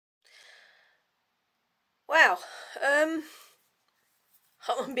Wow, I'm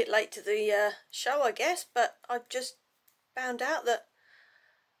a bit late to the show, I guess, but I've just found out that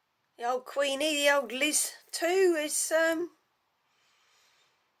the old Queenie, the old Liz too, is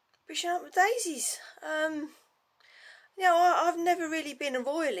pushing up the daisies. I've never really been a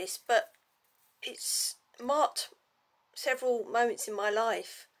royalist, but it's marked several moments in my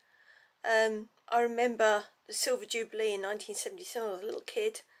life. I remember the Silver Jubilee in 1977. I was a little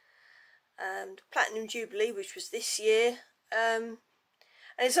kid. The Platinum Jubilee, which was this year. And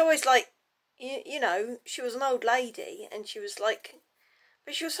it's always like, you know, she was an old lady, and she was like,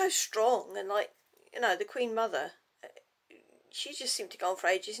 but she was so strong, and like, you know, the Queen Mother, she just seemed to go on for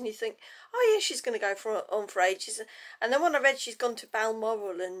ages, and you think, oh yeah, she's going to go on for ages. And then when I read she's gone to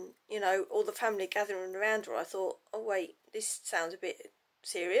Balmoral, and, you know, all the family gathering around her, I thought, oh wait, this sounds a bit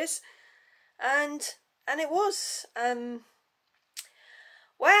serious. And it was,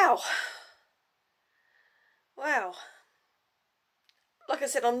 wow. Like I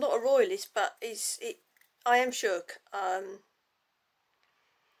said, I'm not a royalist, but I am shook. I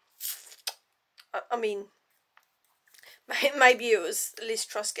mean, maybe it was Liz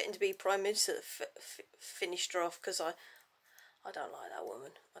Truss getting to be Prime Minister that finished her off, because I don't like that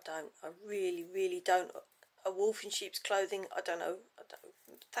woman. I really don't. A wolf in sheep's clothing, I don't know.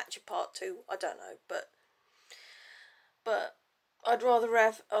 Thatcher Part 2, I don't know. But I'd rather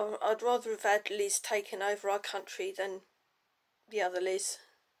have had Liz taken over our country than the other Liz.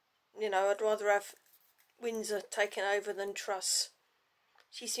 You know, I'd rather have Windsor taken over than Truss.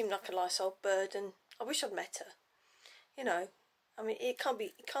 She seemed like a nice old bird, and I wish I'd met her. You know, I mean, it can't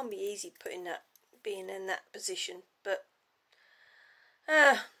be easy being in that position. But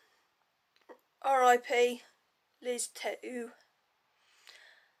R.I.P. Liz too.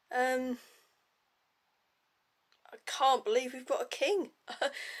 I can't believe we've got a king,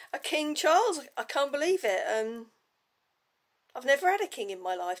 a King Charles. I can't believe it. I've never had a king in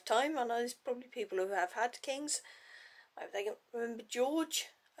my lifetime. I know there's probably people who have had kings. Maybe they can remember George.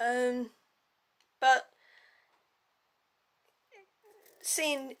 But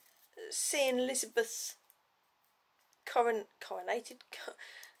seeing Elizabeth coronated,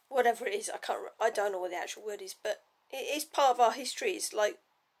 whatever it is, I don't know what the actual word is, but it is part of our history. It's like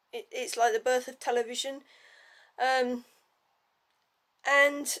it's like the birth of television, and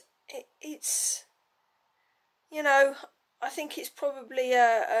it's, you know, I think it's probably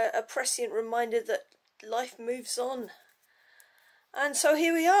a prescient reminder that life moves on. And so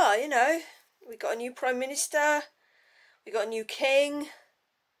here we are, you know. We got a new Prime Minister. We got a new King.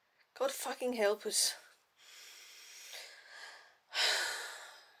 God fucking help us.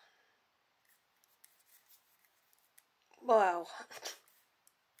 Wow.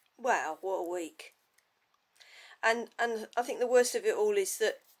 Wow, what a week. And I think the worst of it all is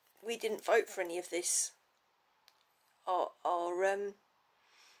that we didn't vote for any of this.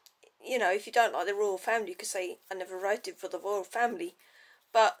 You know, if you don't like the royal family, you could say, I never voted for the royal family.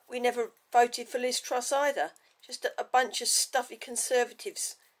 But we never voted for Liz Truss either. Just a bunch of stuffy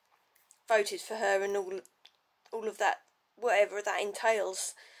Conservatives voted for her, and all of that, whatever that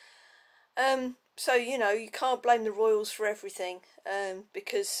entails. So, you know, you can't blame the royals for everything,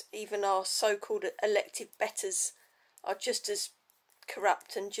 because even our so-called elected betters are just as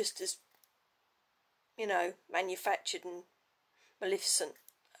corrupt and just as, you know, manufactured and maleficent.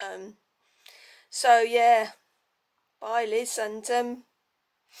 So yeah, bye Liz, and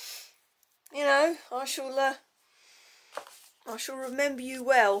you know, I shall remember you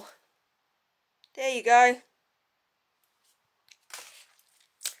well. There you go.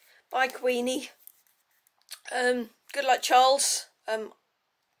 Bye Queenie. Good luck, Charles.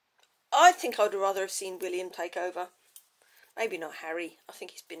 I think I'd rather have seen William take over. Maybe not Harry. I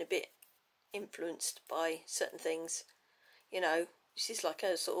think he's been a bit influenced by certain things. You know, this is like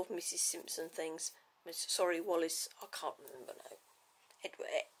a sort of Mrs. Simpson things. Sorry, Wallace. I can't remember now.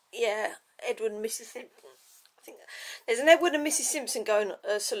 Edward and Mrs. Simpson. I think there's an Edward and Mrs. Simpson going,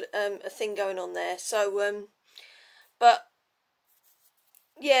 a thing going on there. So, but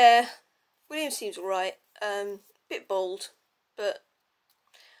yeah, William seems alright. Bit bald, but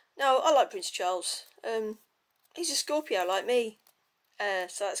no, I like Prince Charles. He's a Scorpio like me,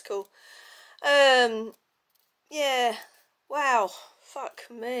 so that's cool. Yeah, wow, fuck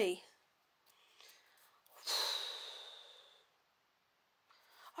me.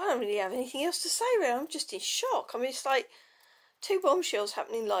 I don't really have anything else to say, really. I'm just in shock. I mean, it's like two bombshells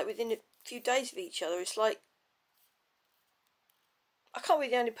happening like within a few days of each other. It's like, I can't be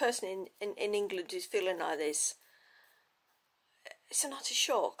the only person in England who's feeling like this. It's an utter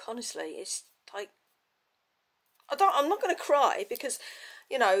shock, honestly. It's like, I'm not going to cry because,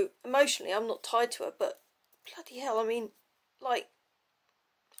 you know, emotionally I'm not tied to her, but bloody hell, I mean, like,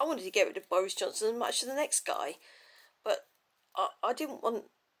 I wanted to get rid of Boris Johnson as much as the next guy, but I didn't want,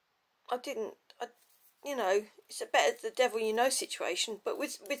 you know, it's a better the devil you know situation. But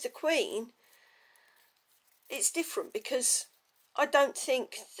with the Queen, it's different, because I don't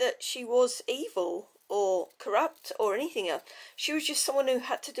think that she was evil or corrupt or anything else. She was just someone who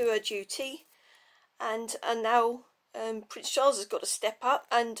had to do her duty, and now Prince Charles has got to step up,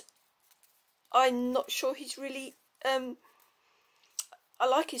 and I'm not sure he's really. I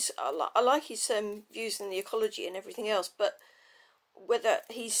like his views on the ecology and everything else, but whether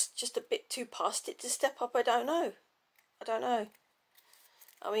he's just a bit too past it to step up, I don't know.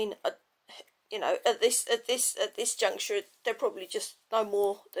 I mean, you know, at this juncture, they're probably just no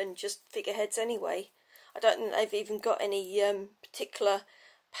more than just figureheads anyway. I don't think they've even got any particular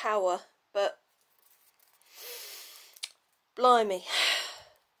power, but blimey,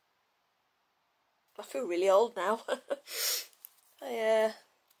 I feel really old now. Yeah.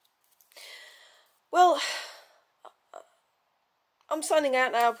 Well, I'm signing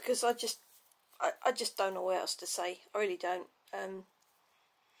out now, because I just don't know what else to say. I really don't.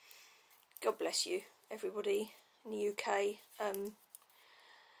 God bless you, everybody in the UK.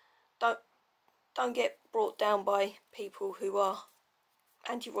 Don't get brought down by people who are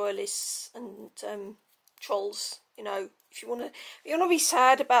anti-royalists and trolls. You know, if you want to be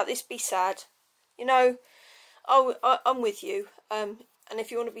sad about this, be sad. You know, I'm with you. And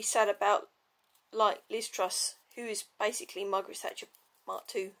if you want to be sad about, like, Liz Truss, who is basically Margaret Thatcher Mark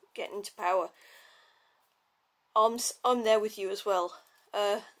II getting into power, I'm there with you as well.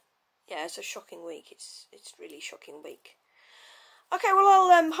 Yeah, it's a shocking week. It's really shocking week. Okay, well,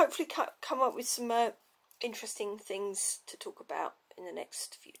 I'll hopefully come up with some interesting things to talk about in the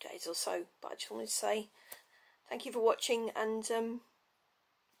next few days or so. But I just wanted to say thank you for watching, and